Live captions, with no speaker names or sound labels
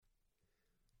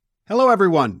Hello,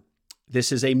 everyone.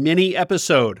 This is a mini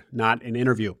episode, not an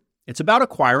interview. It's about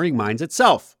Acquiring Minds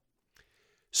itself.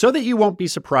 So that you won't be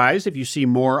surprised if you see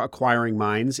more Acquiring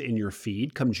Minds in your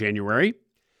feed come January,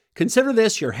 consider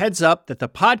this your heads up that the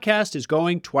podcast is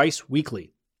going twice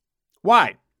weekly.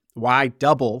 Why? Why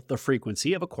double the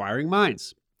frequency of Acquiring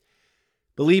Minds?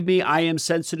 Believe me, I am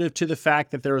sensitive to the fact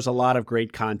that there is a lot of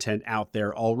great content out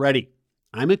there already.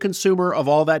 I'm a consumer of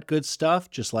all that good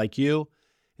stuff, just like you.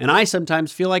 And I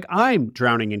sometimes feel like I'm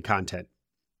drowning in content.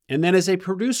 And then as a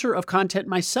producer of content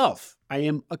myself, I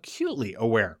am acutely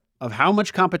aware of how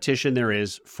much competition there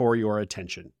is for your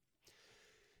attention.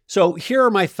 So here are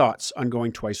my thoughts on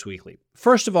going twice weekly.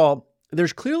 First of all,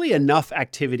 there's clearly enough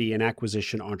activity in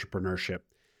acquisition entrepreneurship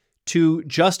to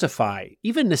justify,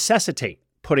 even necessitate,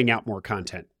 putting out more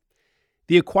content.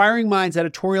 The Acquiring Minds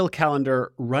editorial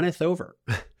calendar runneth over.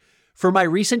 For my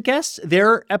recent guests,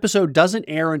 their episode doesn't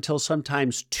air until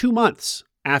sometimes 2 months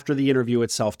after the interview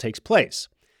itself takes place.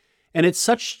 And it's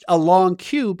such a long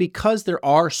queue because there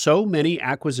are so many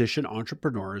acquisition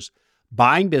entrepreneurs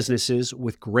buying businesses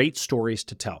with great stories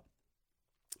to tell.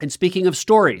 And speaking of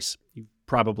stories, you've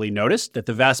probably noticed that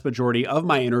the vast majority of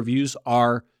my interviews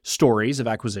are stories of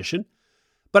acquisition,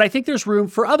 but I think there's room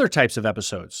for other types of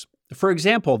episodes. For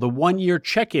example, the one-year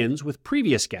check-ins with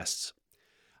previous guests.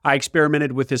 I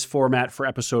experimented with this format for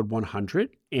episode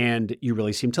 100, and you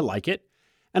really seem to like it.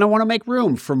 And I want to make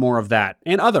room for more of that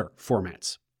and other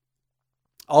formats.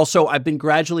 Also, I've been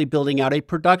gradually building out a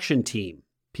production team,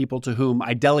 people to whom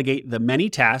I delegate the many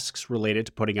tasks related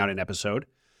to putting out an episode.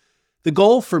 The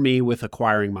goal for me with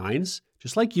Acquiring Minds,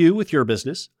 just like you with your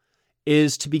business,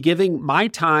 is to be giving my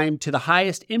time to the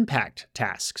highest impact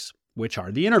tasks, which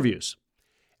are the interviews.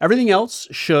 Everything else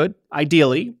should,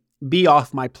 ideally, be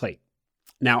off my plate.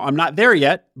 Now, I'm not there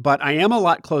yet, but I am a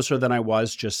lot closer than I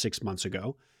was just 6 months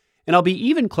ago, and I'll be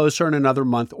even closer in another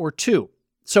month or two.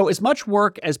 So as much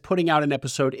work as putting out an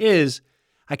episode is,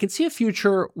 I can see a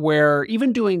future where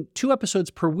even doing 2 episodes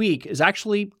per week is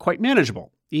actually quite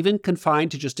manageable, even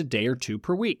confined to just a day or 2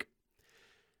 per week.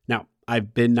 Now,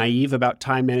 I've been naive about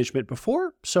time management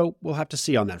before, so we'll have to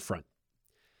see on that front.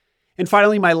 And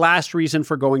finally, my last reason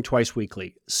for going twice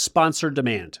weekly, sponsor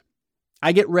demand.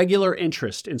 I get regular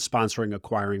interest in sponsoring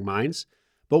Acquiring Minds,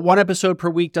 but 1 episode per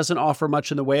week doesn't offer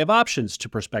much in the way of options to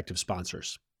prospective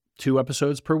sponsors. 2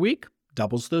 episodes per week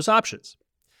doubles those options.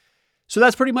 So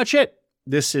that's pretty much it.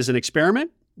 This is an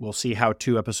experiment. We'll see how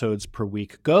 2 episodes per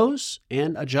week goes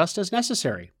and adjust as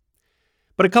necessary.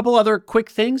 But a couple other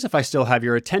quick things if I still have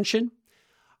your attention.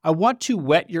 I want to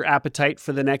whet your appetite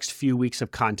for the next few weeks of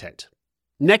content.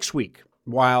 Next week,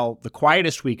 while the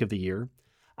quietest week of the year,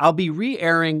 I'll be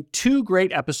re-airing 2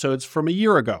 great episodes from a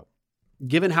year ago.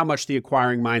 Given how much the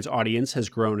Acquiring Minds audience has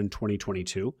grown in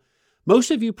 2022, most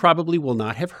of you probably will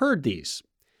not have heard these.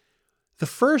 The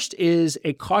first is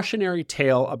a cautionary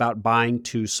tale about buying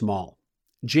too small.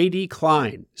 J.D.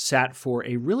 Klein sat for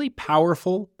a really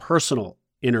powerful, personal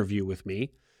interview with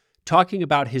me, talking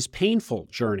about his painful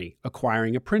journey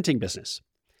acquiring a printing business.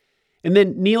 And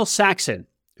then Neil Saxon,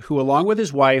 who along with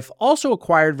his wife also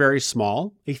acquired very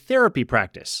small, a therapy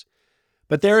practice.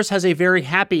 But theirs has a very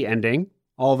happy ending,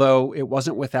 although it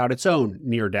wasn't without its own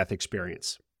near-death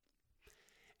experience.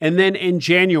 And then in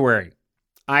January,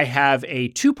 I have a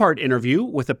 2-part interview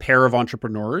with a pair of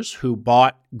entrepreneurs who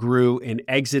bought, grew, and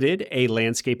exited a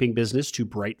landscaping business to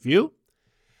Brightview.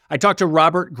 I talked to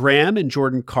Robert Graham and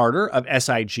Jordan Carter of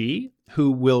SIG,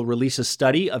 who will release a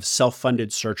study of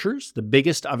self-funded searchers, the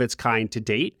biggest of its kind to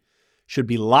date. Should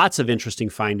be lots of interesting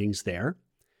findings there.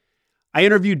 I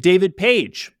interviewed David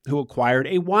Page, who acquired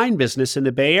a wine business in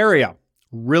the Bay Area.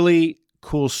 Really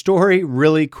cool story,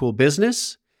 really cool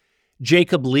business.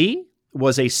 Jacob Lee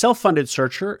was a self-funded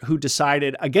searcher who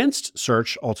decided against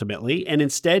search ultimately and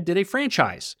instead did a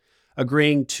franchise,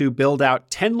 agreeing to build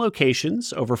out 10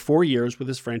 locations over 4 years with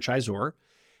his franchisor.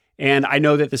 And I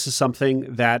know that this is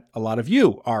something that a lot of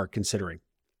you are considering.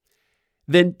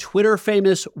 Then Twitter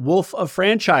famous Wolf of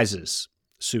Franchises,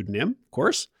 pseudonym, of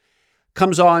course,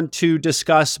 comes on to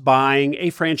discuss buying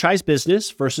a franchise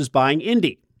business versus buying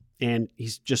indie. And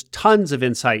he's just tons of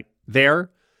insight there.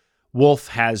 Wolf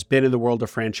has been in the world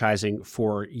of franchising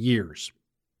for years.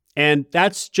 And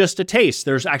that's just a taste.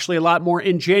 There's actually a lot more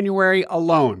in January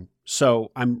alone.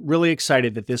 So I'm really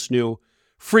excited that this new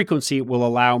frequency will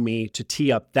allow me to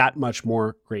tee up that much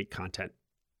more great content.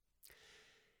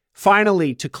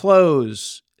 Finally, to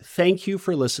close, thank you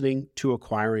for listening to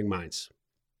Acquiring Minds.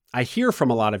 I hear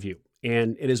from a lot of you,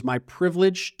 and it is my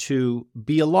privilege to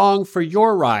be along for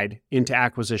your ride into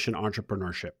acquisition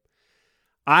entrepreneurship.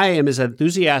 I am as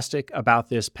enthusiastic about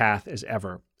this path as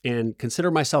ever, and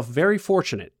consider myself very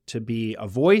fortunate to be a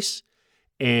voice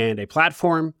and a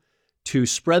platform to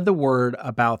spread the word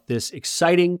about this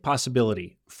exciting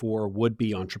possibility for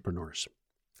would-be entrepreneurs.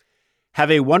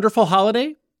 Have a wonderful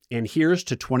holiday, and here's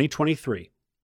to 2023.